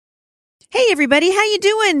Hey everybody, how you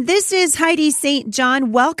doing? This is Heidi St.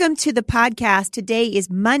 John. Welcome to the podcast. Today is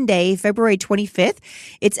Monday, February 25th.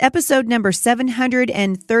 It's episode number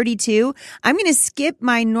 732. I'm going to skip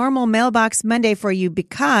my normal Mailbox Monday for you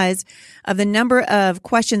because of the number of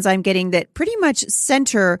questions I'm getting that pretty much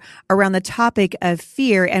center around the topic of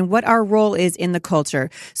fear and what our role is in the culture.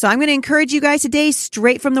 So I'm going to encourage you guys today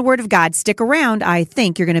straight from the Word of God. Stick around. I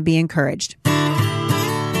think you're going to be encouraged.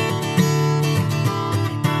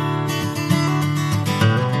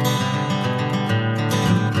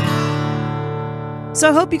 So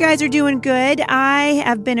I hope you guys are doing good. I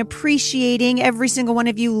have been appreciating every single one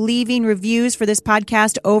of you leaving reviews for this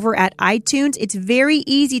podcast over at iTunes. It's very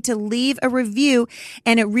easy to leave a review,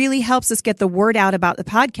 and it really helps us get the word out about the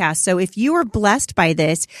podcast. So if you are blessed by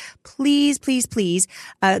this, please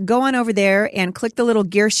go on over there and click the little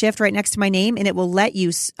gear shift right next to my name, and it will let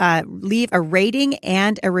you leave a rating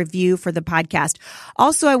and a review for the podcast.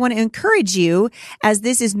 Also, I want to encourage you, as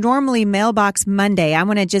this is normally Mailbox Monday, I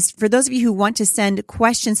want to just, for those of you who want to send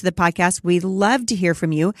questions to the podcast, we'd love to hear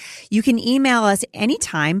from you. You can email us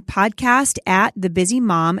anytime,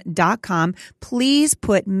 podcast@thebusymom.com. Please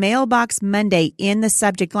put Mailbox Monday in the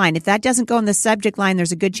subject line. If that doesn't go in the subject line,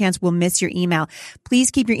 there's a good chance we'll miss your email.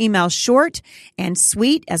 Please keep your email short and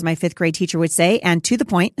sweet, as my fifth grade teacher would say, and to the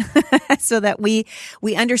point, so that we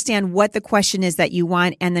understand what the question is that you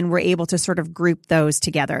want, and then we're able to sort of group those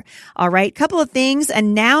together. All right, couple of things,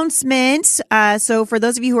 announcements. So for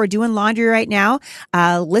those of you who are doing laundry right now,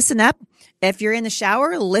 listen up. If you're in the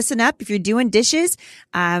shower, listen up. If you're doing dishes,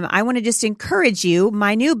 I want to just encourage you.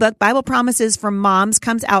 My new book, Bible Promises for Moms,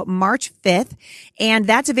 comes out March 5th, and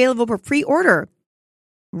that's available for pre-order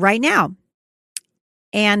right now.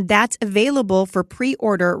 And that's available for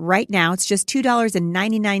pre-order right now. It's just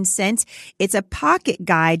 $2.99. It's a pocket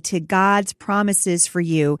guide to God's promises for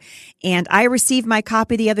you. And I received my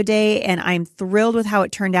copy the other day, and I'm thrilled with how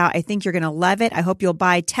it turned out. I think you're going to love it. I hope you'll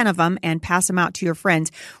buy 10 of them and pass them out to your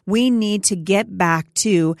friends. We need to get back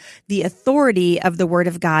to the authority of the Word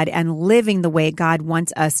of God and living the way God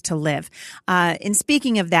wants us to live. And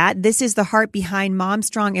speaking of that, this is the heart behind Mom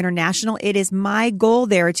Strong International. It is my goal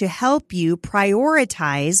there to help you prioritize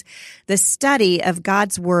the study of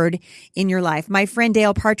God's Word in your life. My friend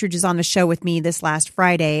Dale Partridge is on the show with me this last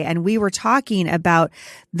Friday, and we were talking about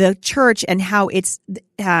the church and how it's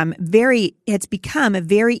become very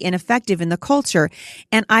ineffective in the culture.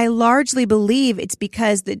 And I largely believe it's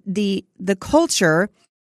because the culture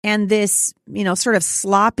and this, sort of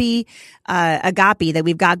sloppy agape that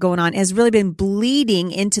we've got going on has really been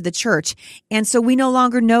bleeding into the church. And so we no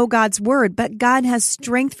longer know God's Word, but God has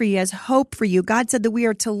strength for you, has hope for you. God said that we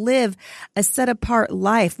are to live a set-apart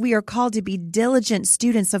life. We are called to be diligent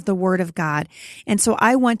students of the Word of God. And so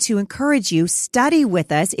I want to encourage you, study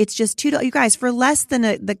with us. It's just $2, you guys, for less than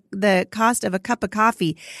the cost of a cup of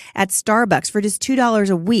coffee at Starbucks, for just $2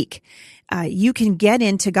 a week. You can get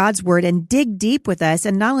into God's Word and dig deep with us.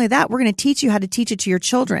 And not only that, we're going to teach you how to teach it to your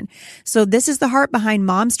children. So this is the heart behind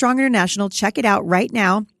Mom Strong International. Check it out right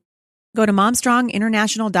now. Go to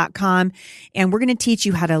momstronginternational.com, and we're going to teach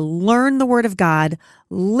you how to learn the Word of God,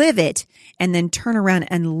 live it, and then turn around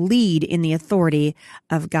and lead in the authority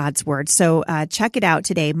of God's Word. So check it out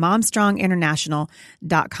today,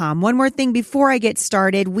 momstronginternational.com. One more thing before I get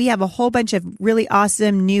started, we have a whole bunch of really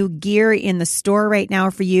awesome new gear in the store right now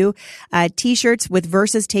for you. T-shirts with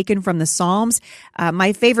verses taken from the Psalms.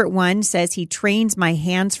 My favorite one says, "He trains my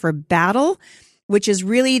hands for battle," which is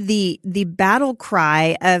really the battle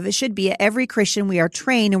cry of, it should be every Christian. We are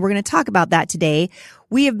trained, and we're going to talk about that today.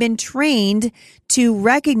 We have been trained to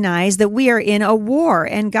recognize that we are in a war,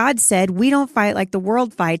 and God said we don't fight like the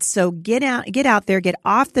world fights. So get out there, get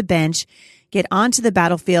off the bench, get onto the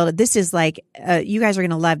battlefield. This is like, you guys are going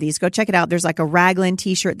to love these. Go check it out. There's like a raglan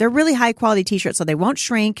t-shirt. They're really high quality t-shirts, so they won't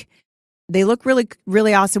shrink. They look really,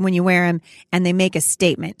 really awesome when you wear them, and they make a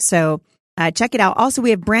statement. So check it out. Also, we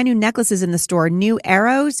have brand new necklaces in the store, new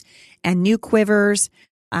arrows and new quivers,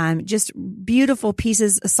 just beautiful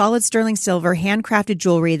pieces, solid sterling silver, handcrafted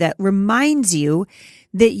jewelry that reminds you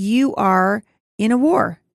that you are in a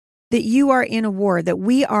war, that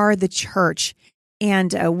we are the church.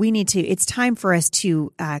 And it's time for us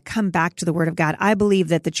to come back to the Word of God. I believe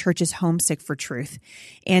that the church is homesick for truth.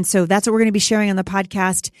 And so that's what we're going to be sharing on the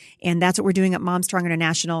podcast. And that's what we're doing at Mom Strong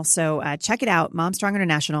International. So check it out,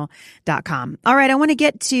 momstronginternational.com. All right, I want to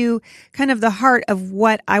get to kind of the heart of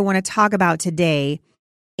what I want to talk about today.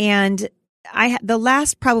 And the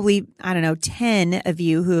last probably, 10 of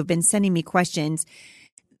you who have been sending me questions,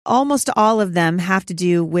 almost all of them have to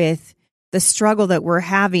do with the struggle that we're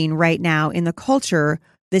having right now in the culture,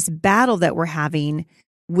 this battle that we're having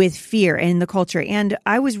with fear in the culture. And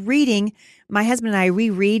I was reading, my husband and I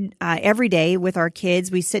reread every day with our kids.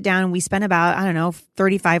 We sit down and we spend about,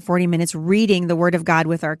 35, 40 minutes reading the Word of God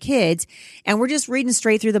with our kids. And we're just reading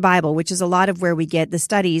straight through the Bible, which is a lot of where we get the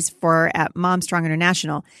studies for at Mom Strong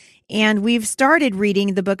International. And we've started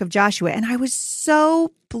reading the book of Joshua. And I was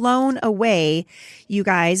so blown away, you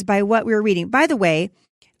guys, by what we were reading. By the way,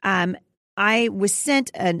 I was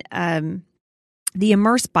sent the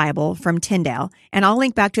Immerse Bible from Tyndale, and I'll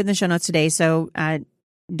link back to it in the show notes today. So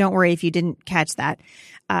don't worry if you didn't catch that.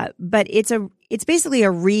 But it's basically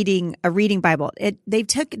a reading Bible. They've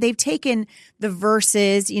taken the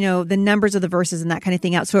verses, the numbers of the verses and that kind of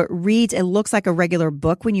thing out. So it looks like a regular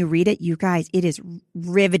book when you read it. You guys, it is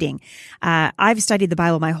riveting. I've studied the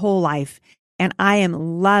Bible my whole life, and I am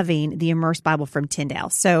loving the Immerse Bible from Tyndale.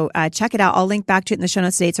 So check it out. I'll link back to it in the show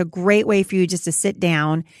notes today. It's a great way for you just to sit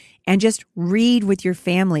down and just read with your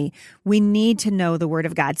family. We need to know the Word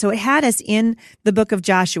of God. So it had us in the book of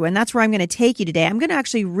Joshua, and that's where I'm going to take you today. I'm going to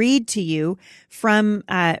actually read to you from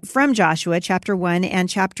Joshua chapter 1 and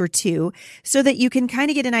chapter 2 so that you can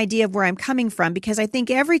kind of get an idea of where I'm coming from, because I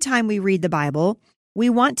think every time we read the Bible,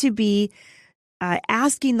 we want to be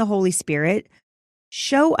asking the Holy Spirit,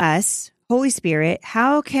 show us, Holy Spirit,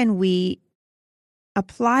 how can we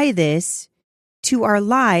apply this to our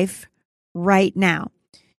life right now?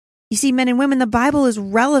 You see, men and women, the Bible is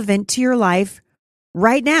relevant to your life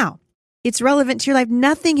right now. It's relevant to your life.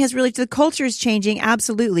 Nothing has really, the culture is changing,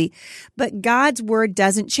 absolutely. But God's word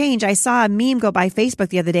doesn't change. I saw a meme go by Facebook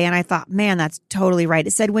the other day, and I thought, man, that's totally right.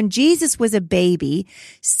 It said, when Jesus was a baby,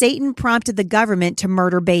 Satan prompted the government to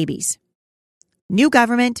murder babies. New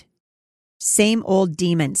government, same old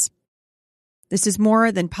demons. This is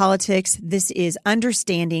more than politics. This is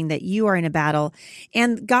understanding that you are in a battle.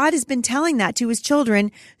 And God has been telling that to his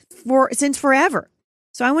children since forever.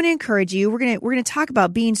 So I want to encourage you. We're going to talk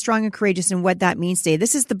about being strong and courageous and what that means today.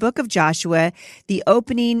 This is the book of Joshua, the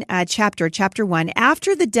opening chapter 1.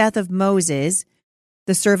 After the death of Moses,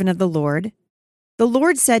 the servant of the Lord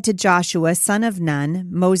said to Joshua, son of Nun,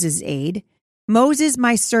 Moses' aide, Moses,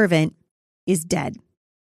 my servant, is dead.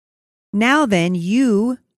 Now then,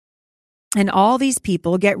 you and all these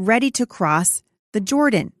people get ready to cross the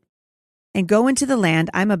Jordan and go into the land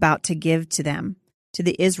I'm about to give to them, to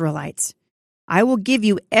the Israelites. I will give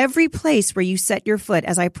you every place where you set your foot,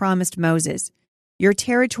 as I promised Moses. Your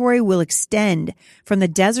territory will extend from the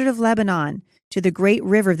desert of Lebanon to the great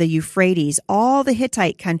river, the Euphrates, all the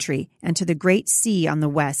Hittite country, and to the great sea on the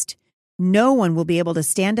west. No one will be able to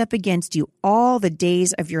stand up against you all the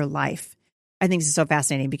days of your life. I think this is so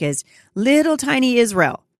fascinating because little tiny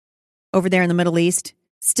Israel over there in the Middle East,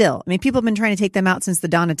 still, people have been trying to take them out since the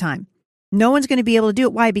dawn of time. No one's going to be able to do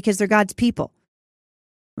it. Why? Because they're God's people.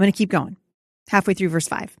 I'm going to keep going. Halfway through verse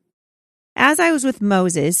 5. As I was with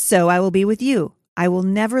Moses, so I will be with you. I will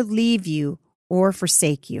never leave you or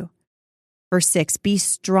forsake you. Verse 6, be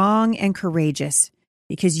strong and courageous,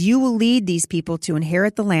 because you will lead these people to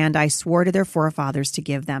inherit the land I swore to their forefathers to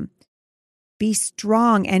give them. Be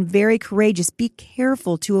strong and very courageous. Be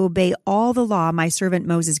careful to obey all the law my servant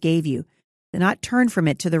Moses gave you. Do not turn from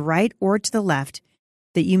it to the right or to the left,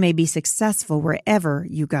 that you may be successful wherever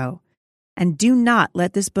you go. And do not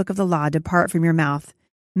let this book of the law depart from your mouth.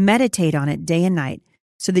 Meditate on it day and night,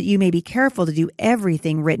 so that you may be careful to do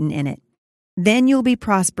everything written in it. Then you'll be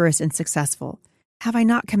prosperous and successful. Have I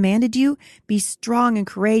not commanded you? Be strong and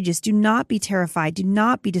courageous. Do not be terrified. Do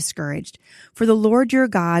not be discouraged. For the Lord your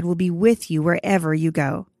God will be with you wherever you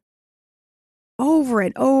go. Over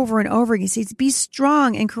and over and over again, he says, be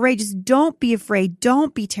strong and courageous. Don't be afraid.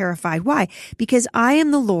 Don't be terrified. Why? Because I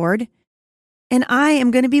am the Lord, and I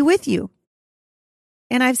am going to be with you.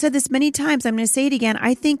 And I've said this many times. I'm going to say it again.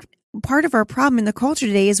 I think part of our problem in the culture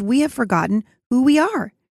today is we have forgotten who we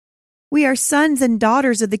are. We are sons and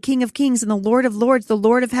daughters of the King of Kings and the Lord of Lords, the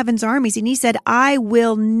Lord of Heaven's armies. And he said, I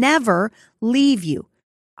will never leave you.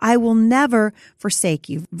 I will never forsake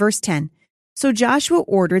you. Verse 10. So Joshua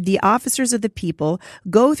ordered the officers of the people,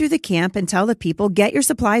 go through the camp and tell the people, get your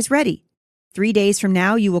supplies ready. 3 days from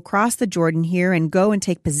now, you will cross the Jordan here and go and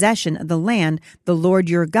take possession of the land the Lord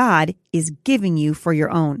your God is giving you for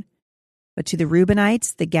your own. But to the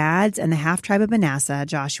Reubenites, the Gads, and the half-tribe of Manasseh,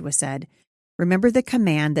 Joshua said, remember the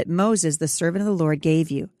command that Moses, the servant of the Lord,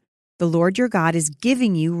 gave you. The Lord your God is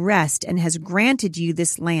giving you rest and has granted you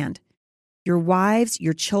this land. Your wives,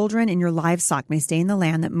 your children, and your livestock may stay in the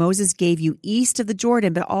land that Moses gave you east of the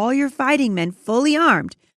Jordan, but all your fighting men, fully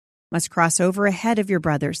armed, must cross over ahead of your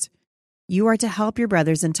brothers. You are to help your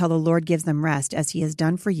brothers until the Lord gives them rest, as he has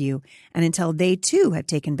done for you, and until they too have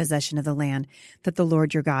taken possession of the land that the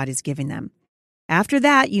Lord your God is giving them. After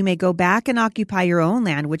that, you may go back and occupy your own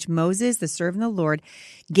land, which Moses, the servant of the Lord,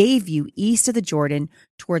 gave you east of the Jordan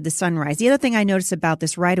toward the sunrise. The other thing I noticed about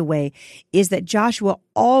this right away is that Joshua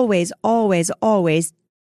always, always, always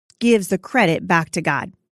gives the credit back to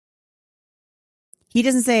God. He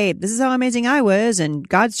doesn't say, this is how amazing I was and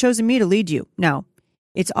God's chosen me to lead you. No,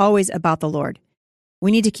 it's always about the Lord.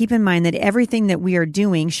 We need to keep in mind that everything that we are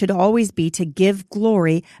doing should always be to give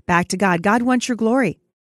glory back to God. God wants your glory.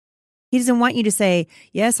 He doesn't want you to say,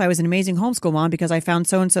 yes, I was an amazing homeschool mom because I found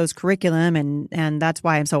so-and-so's curriculum and that's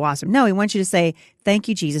why I'm so awesome. No, he wants you to say, thank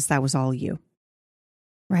you, Jesus, that was all you.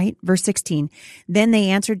 Right? Verse 16, then they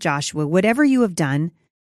answered Joshua, whatever you have done,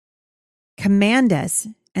 command us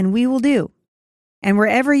and we will do. And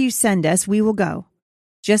wherever you send us, we will go.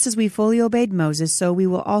 Just as we fully obeyed Moses, so we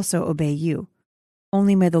will also obey you.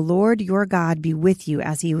 Only may the Lord your God be with you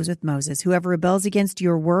as he was with Moses. Whoever rebels against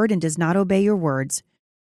your word and does not obey your words,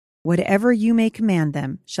 whatever you may command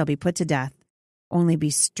them shall be put to death. Only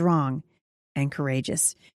be strong and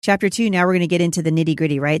courageous. Chapter 2, now we're going to get into the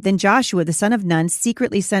nitty-gritty, right? Then Joshua, the son of Nun,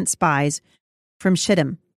 secretly sent spies from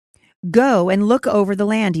Shittim. Go and look over the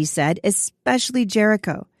land, he said, especially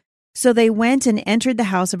Jericho. So they went and entered the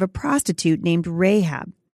house of a prostitute named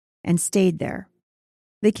Rahab and stayed there.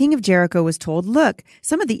 The king of Jericho was told, look,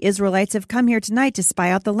 some of the Israelites have come here tonight to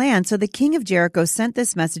spy out the land. So the king of Jericho sent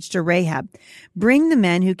this message to Rahab. Bring the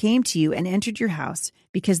men who came to you and entered your house,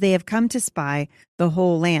 because they have come to spy the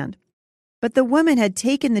whole land. But the woman had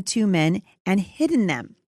taken the two men and hidden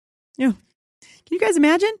them. Can you guys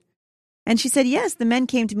imagine? And she said, yes, the men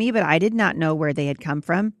came to me, but I did not know where they had come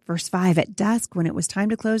from. Verse 5, at dusk, when it was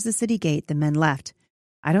time to close the city gate, the men left.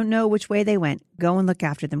 I don't know which way they went. Go and look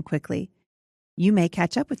after them quickly. You may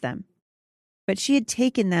catch up with them. But she had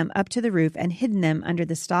taken them up to the roof and hidden them under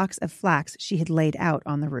the stalks of flax she had laid out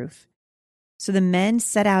on the roof. So the men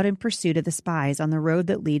set out in pursuit of the spies on the road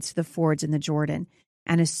that leads to the fords in the Jordan.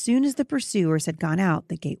 And as soon as the pursuers had gone out,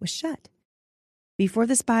 the gate was shut. Before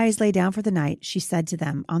the spies lay down for the night, she said to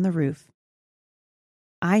them on the roof,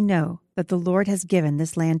 I know that the Lord has given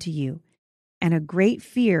this land to you, and a great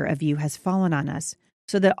fear of you has fallen on us,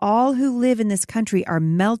 so that all who live in this country are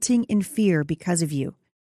melting in fear because of you.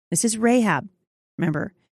 This is Rahab.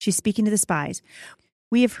 Remember, she's speaking to the spies.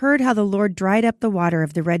 We have heard how the Lord dried up the water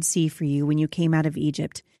of the Red Sea for you when you came out of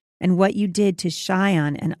Egypt, and what you did to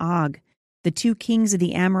Sihon and Og, the two kings of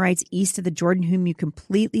the Amorites east of the Jordan, whom you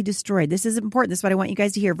completely destroyed. This is important. This is what I want you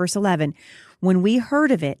guys to hear. Verse 11, when we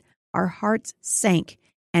heard of it, our hearts sank,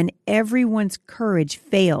 and everyone's courage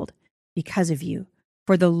failed because of you.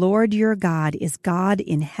 For the Lord your God is God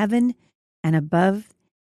in heaven and above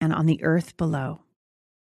and on the earth below.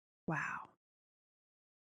 Wow.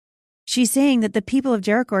 She's saying that the people of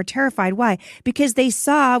Jericho are terrified. Why? Because they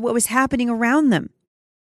saw what was happening around them.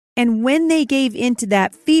 And when they gave in to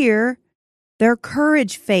that fear, their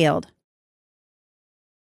courage failed.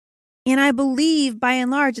 And I believe, by and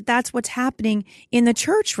large, that that's what's happening in the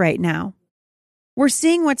church right now. We're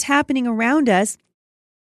seeing what's happening around us,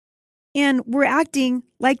 and we're acting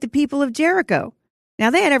like the people of Jericho. Now,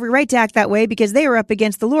 they had every right to act that way because they were up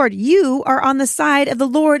against the Lord. You are on the side of the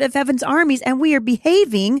Lord of heaven's armies, and we are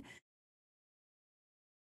behaving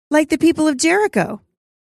like the people of Jericho.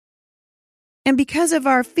 And because of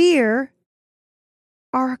our fear,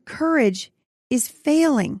 our courage is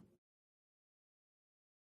failing.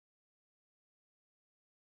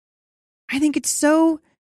 I think it's so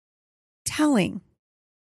telling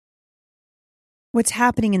what's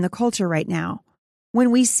happening in the culture right now.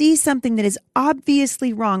 When we see something that is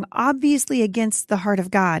obviously wrong, obviously against the heart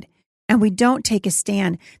of God, and we don't take a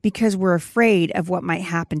stand because we're afraid of what might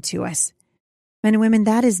happen to us. Men and women,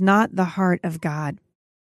 that is not the heart of God.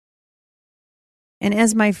 And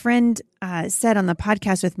as my friend said on the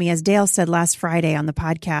podcast with me, as Dale said last Friday on the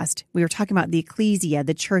podcast, we were talking about the ecclesia,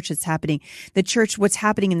 the church that's happening. The church, what's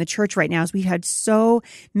happening in the church right now is we've had so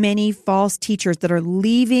many false teachers that are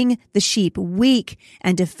leaving the sheep weak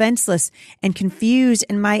and defenseless and confused.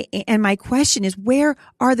 And my question is, where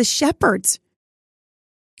are the shepherds?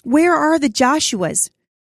 Where are the Joshuas?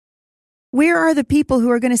 Where are the people who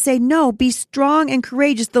are going to say, no, be strong and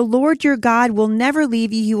courageous. The Lord your God will never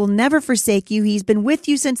leave you. He will never forsake you. He's been with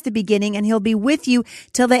you since the beginning, and he'll be with you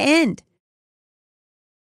till the end.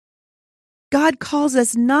 God calls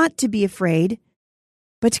us not to be afraid,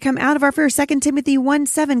 but to come out of our fear. 2 Timothy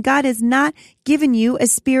 1:7, God has not given you a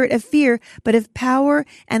spirit of fear, but of power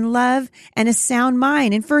and love and a sound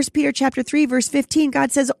mind. In 1 Peter chapter 3, verse 15,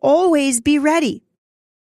 God says, always be ready.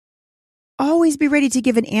 Always be ready to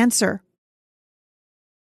give an answer.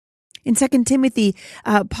 In 2 Timothy,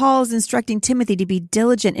 Paul's instructing Timothy to be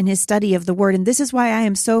diligent in his study of the word. And this is why I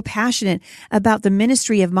am so passionate about the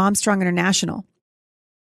ministry of Mom Strong International.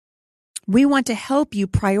 We want to help you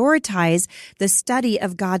prioritize the study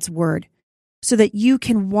of God's word so that you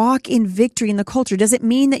can walk in victory in the culture. Does it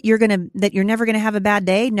mean that you're never going to have a bad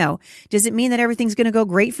day? No. Does it mean that everything's going to go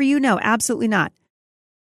great for you? No, absolutely not.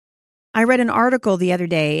 I read an article the other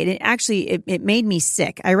day, and it made me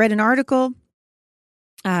sick. I read an article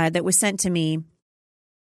that was sent to me,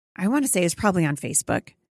 I want to say it was probably on Facebook,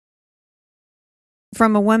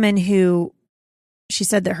 from a woman who, she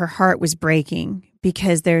said that her heart was breaking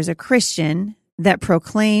because there's a Christian that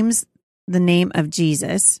proclaims the name of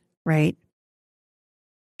Jesus, right?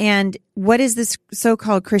 And what is this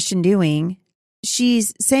so-called Christian doing?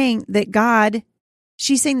 She's saying that God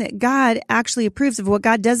actually approves of what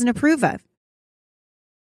God doesn't approve of.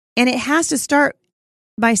 And it has to start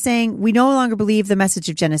by saying we no longer believe the message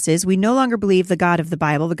of Genesis. We no longer believe the God of the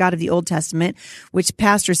Bible, the God of the Old Testament, which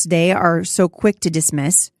pastors today are so quick to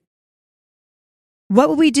dismiss. What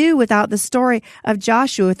will we do without the story of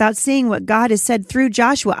Joshua, without seeing what God has said through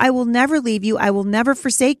Joshua? I will never leave you. I will never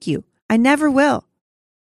forsake you. I never will.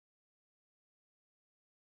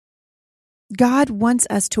 God wants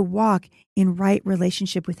us to walk in right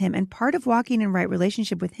relationship with Him. And part of walking in right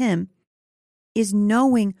relationship with Him is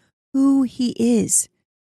knowing who He is.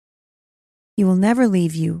 He will never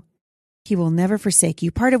leave you. He will never forsake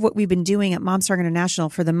you. Part of what we've been doing at Mom Strong International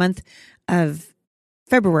for the month of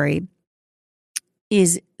February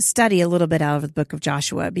is study a little bit out of the book of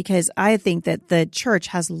Joshua, because I think that the church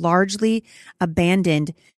has largely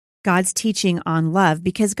abandoned God's teaching on love,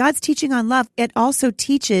 because God's teaching on love, it also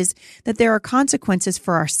teaches that there are consequences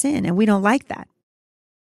for our sin, and we don't like that.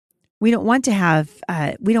 We don't want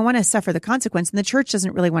to suffer the consequence, and the church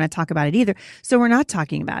doesn't really want to talk about it either, so we're not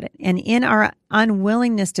talking about it. And in our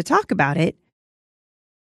unwillingness to talk about it,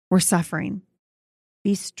 we're suffering.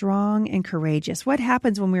 Be strong and courageous. What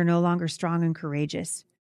happens when we're no longer strong and courageous?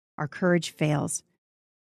 Our courage fails.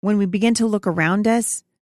 When we begin to look around us,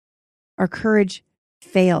 our courage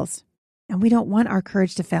fails. And we don't want our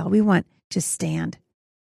courage to fail. We want to stand.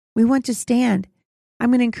 We want to stand. I'm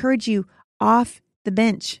going to encourage you off the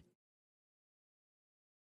bench.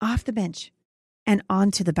 Off the bench and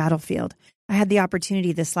onto the battlefield. I had the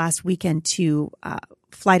opportunity this last weekend to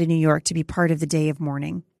fly to New York to be part of the Day of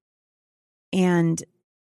Mourning. And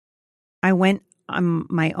I went on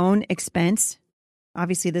my own expense.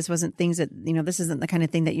 Obviously, this wasn't things that, this isn't the kind of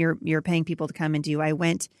thing that you're paying people to come and do. I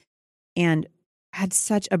went and had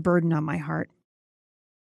such a burden on my heart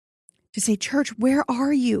to say, church, where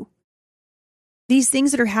are you? These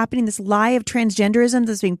things that are happening, this lie of transgenderism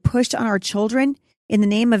that's being pushed on our children in the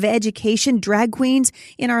name of education, drag queens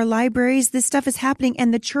in our libraries, this stuff is happening,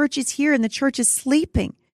 and the church is here and the church is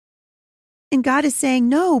sleeping. And God is saying,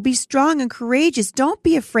 no, be strong and courageous. Don't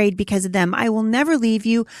be afraid because of them. I will never leave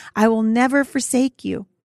you. I will never forsake you.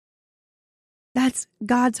 That's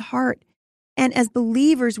God's heart. And as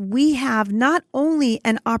believers, we have not only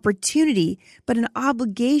an opportunity, but an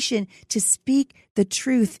obligation to speak the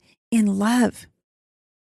truth in love.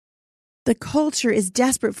 The culture is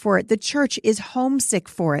desperate for it. The church is homesick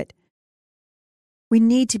for it. We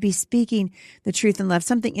need to be speaking the truth in love.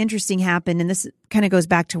 Something interesting happened, and this kind of goes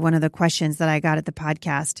back to one of the questions that I got at the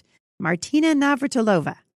podcast. Martina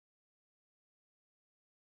Navratilova,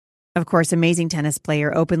 of course, amazing tennis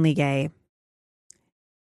player, openly gay,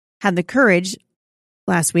 had the courage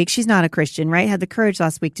last week, she's not a Christian, right? Had the courage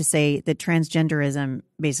last week to say that transgenderism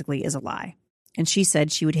basically is a lie. And she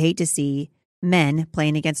said she would hate to see men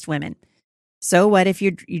playing against women. So what if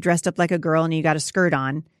you dressed up like a girl and you got a skirt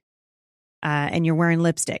on and you're wearing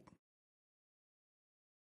lipstick?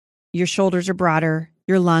 Your shoulders are broader,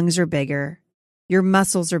 your lungs are bigger, your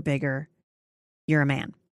muscles are bigger, you're a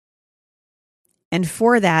man. And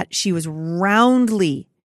for that, she was roundly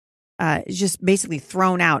just basically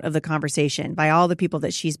thrown out of the conversation by all the people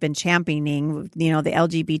that she's been championing, the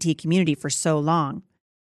LGBT community for so long.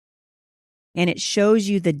 And it shows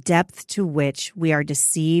you the depth to which we are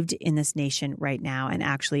deceived in this nation right now and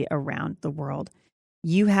actually around the world.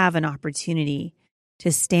 You have an opportunity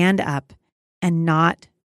to stand up and not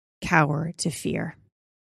cower to fear.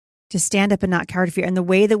 To stand up and not cower to fear. And the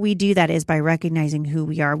way that we do that is by recognizing who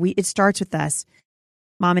we are. It starts with us.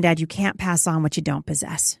 Mom and Dad, you can't pass on what you don't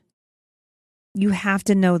possess. You have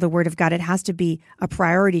to know the Word of God. It has to be a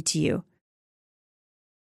priority to you.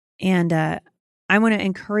 And I want to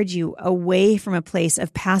encourage you away from a place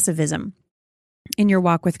of passivism in your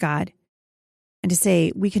walk with God and to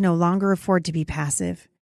say, we can no longer afford to be passive.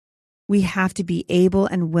 We have to be able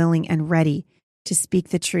and willing and ready to speak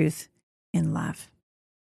the truth in love.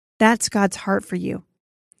 That's God's heart for you,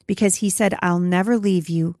 because he said, I'll never leave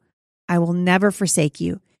you. I will never forsake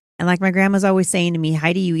you. And like my grandma's always saying to me,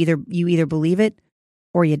 Heidi, you either believe it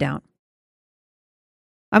or you don't.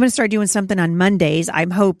 I'm going to start doing something on Mondays.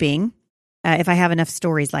 I'm hoping, if I have enough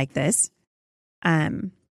stories like this,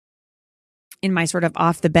 in my sort of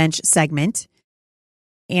off the bench segment.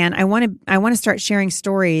 And I want to start sharing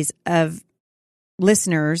stories of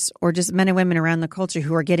listeners or just men and women around the culture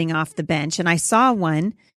who are getting off the bench. And I saw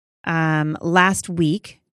one last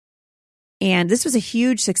week, and this was a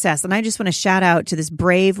huge success. And I just want to shout out to this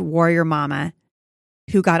brave warrior mama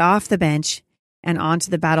who got off the bench and onto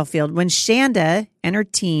the battlefield. When Shanda and her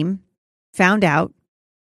team found out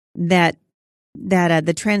that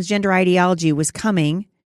the transgender ideology was coming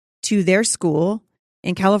to their school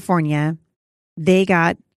in California, they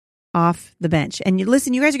got off the bench. And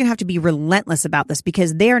listen, you guys are going to have to be relentless about this,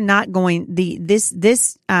 because they are not going,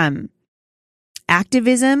 this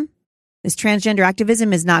activism, this transgender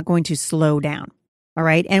activism is not going to slow down. All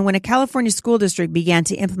right. And when a California school district began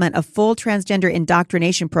to implement a full transgender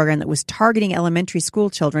indoctrination program that was targeting elementary school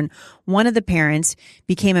children, one of the parents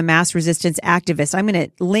became a mass resistance activist. I'm going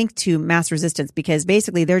to link to mass resistance, because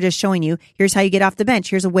basically they're just showing you, here's how you get off the bench.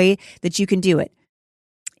 Here's a way that you can do it.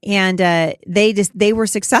 And they were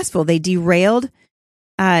successful. They derailed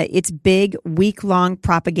its big week-long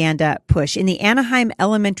propaganda push. In the Anaheim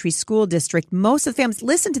Elementary School District, most of the families,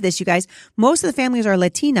 listen to this, you guys, most of the families are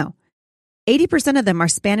Latino. 80% of them are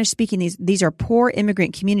Spanish-speaking. These are poor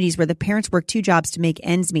immigrant communities where the parents work 2 jobs to make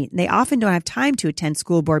ends meet. And they often don't have time to attend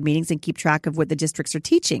school board meetings and keep track of what the districts are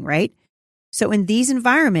teaching, right? So in these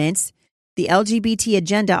environments, the LGBT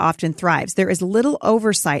agenda often thrives. There is little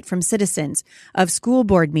oversight from citizens of school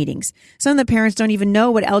board meetings. Some of the parents don't even know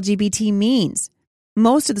what LGBT means.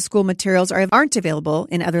 Most of the school materials aren't available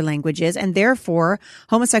in other languages, and therefore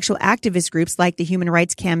homosexual activist groups like the Human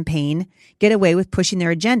Rights Campaign get away with pushing their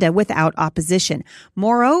agenda without opposition.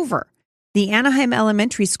 Moreover, the Anaheim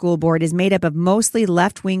Elementary School Board is made up of mostly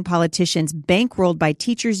left-wing politicians bankrolled by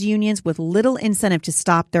teachers' unions with little incentive to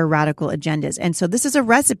stop their radical agendas. And so this is a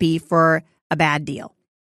recipe for a bad deal,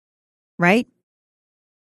 right?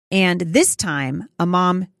 And this time, a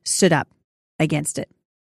mom stood up against it.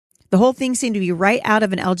 The whole thing seemed to be right out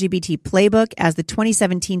of an LGBT playbook. As the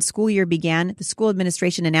 2017 school year began, the school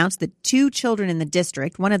administration announced that 2 children in the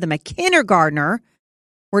district, one of them a kindergartner,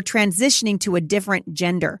 were transitioning to a different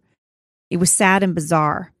gender. It was sad and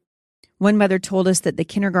bizarre. One mother told us that the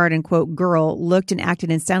kindergarten, quote, girl looked and acted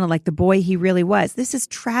and sounded like the boy he really was. This is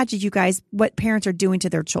tragic, you guys, what parents are doing to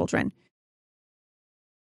their children.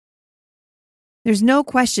 There's no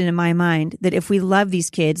question in my mind that if we love these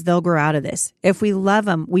kids, they'll grow out of this. If we love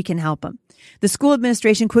them, we can help them. The school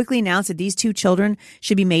administration quickly announced that these 2 children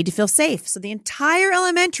should be made to feel safe. So the entire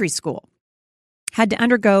elementary school had to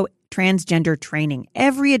undergo transgender training.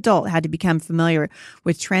 Every adult had to become familiar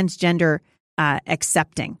with transgender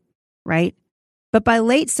accepting, right? But by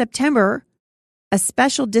late September, a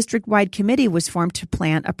special district-wide committee was formed to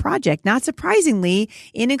plan a project. Not surprisingly,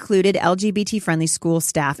 it included LGBT-friendly school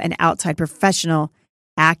staff and outside professional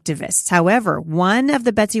activists. However, one of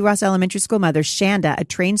the Betsy Ross Elementary School mothers, Shanda, a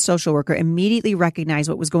trained social worker, immediately recognized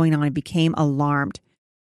what was going on and became alarmed.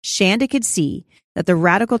 Shanda could see that the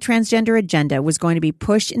radical transgender agenda was going to be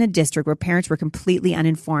pushed in a district where parents were completely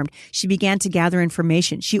uninformed. She began to gather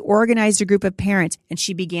information. She organized a group of parents, and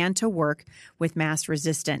she began to work with mass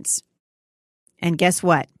resistance. And guess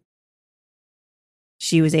what?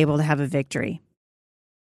 She was able to have a victory.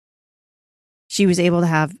 She was able to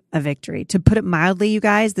have a victory. To put it mildly, you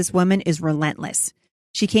guys, this woman is relentless.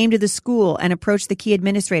 She came to the school and approached the key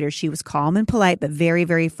administrator. She was calm and polite, but very,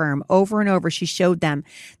 very firm. Over and over, she showed them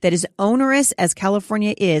that as onerous as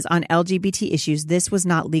California is on LGBT issues, this was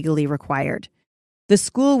not legally required. The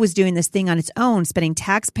school was doing this thing on its own, spending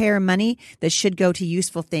taxpayer money that should go to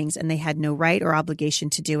useful things, and they had no right or obligation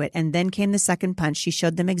to do it. And then came the second punch. She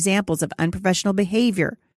showed them examples of unprofessional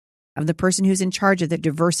behavior of the person who's in charge of the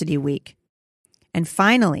diversity week. And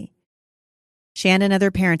finally, Shanda and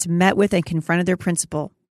other parents met with and confronted their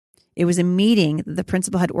principal. It was a meeting that the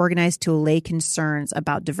principal had organized to allay concerns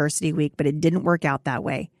about diversity week, but it didn't work out that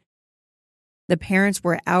way. The parents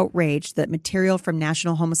were outraged that material from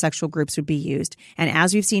national homosexual groups would be used. And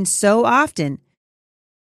as we've seen so often,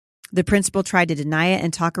 the principal tried to deny it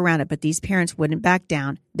and talk around it, but these parents wouldn't back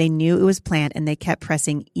down. They knew it was planned, and they kept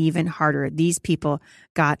pressing even harder. These people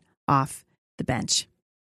got off the bench.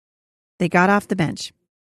 They got off the bench.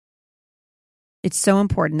 It's so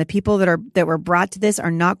important. The people that were brought to this are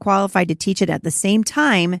not qualified to teach it. At the same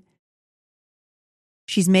time,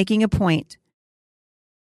 she's making a point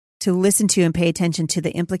to listen to and pay attention to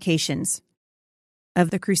the implications of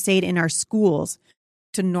the crusade in our schools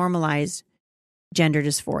to normalize gender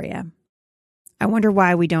dysphoria. I wonder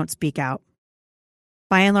why we don't speak out.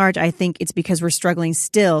 By and large, I think it's because we're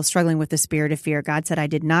still struggling with the spirit of fear. God said, I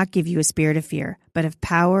did not give you a spirit of fear, but of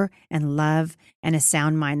power and love and a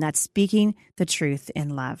sound mind. That's speaking the truth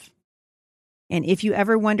in love. And if you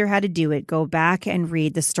ever wonder how to do it, go back and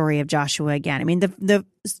read the story of Joshua again. I mean, the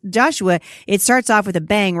Joshua, it starts off with a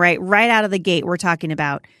bang, right out of the gate. We're talking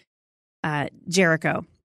about Jericho.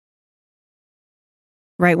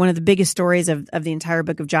 Right, one of the biggest stories of the entire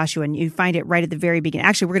book of Joshua, and you find it right at the very beginning.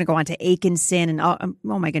 Actually, we're going to go on to Achan's sin, and oh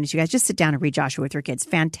my goodness, you guys, just sit down and read Joshua with your kids.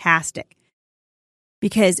 Fantastic.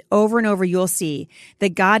 Because over and over, you'll see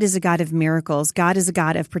that God is a God of miracles. God is a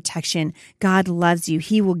God of protection. God loves you.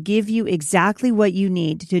 He will give you exactly what you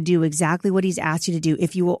need to do exactly what he's asked you to do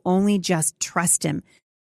if you will only just trust him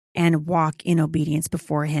and walk in obedience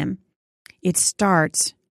before him. It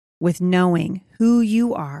starts with knowing who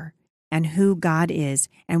you are and who God is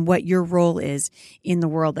and what your role is in the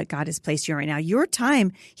world that God has placed you in right now. Your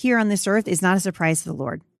time here on this earth is not a surprise to the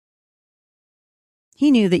Lord.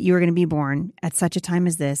 He knew that you were going to be born at such a time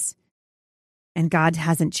as this, and God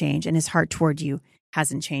hasn't changed, and his heart toward you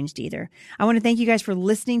hasn't changed either. I want to thank you guys for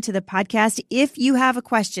listening to the podcast. If you have a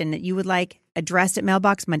question that you would like addressed at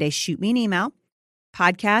Mailbox Monday, shoot me an email,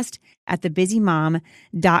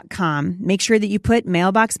 podcast@thebusymom.com. Make sure that you put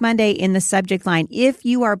Mailbox Monday in the subject line. If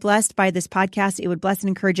you are blessed by this podcast, it would bless and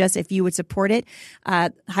encourage us if you would support it.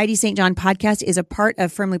 Heidi St. John Podcast is a part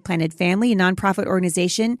of Firmly Planted Family, a nonprofit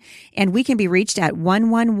organization, and we can be reached at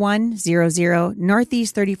 11100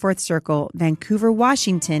 Northeast 34th Circle, Vancouver,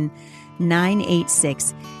 Washington,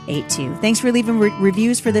 98682. Thanks for leaving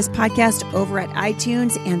reviews for this podcast over at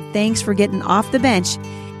iTunes, and thanks for getting off the bench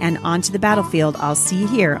and onto the battlefield. I'll see you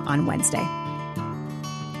here on Wednesday.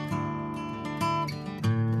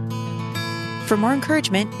 For more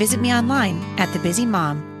encouragement, visit me online at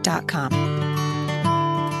thebusymom.com.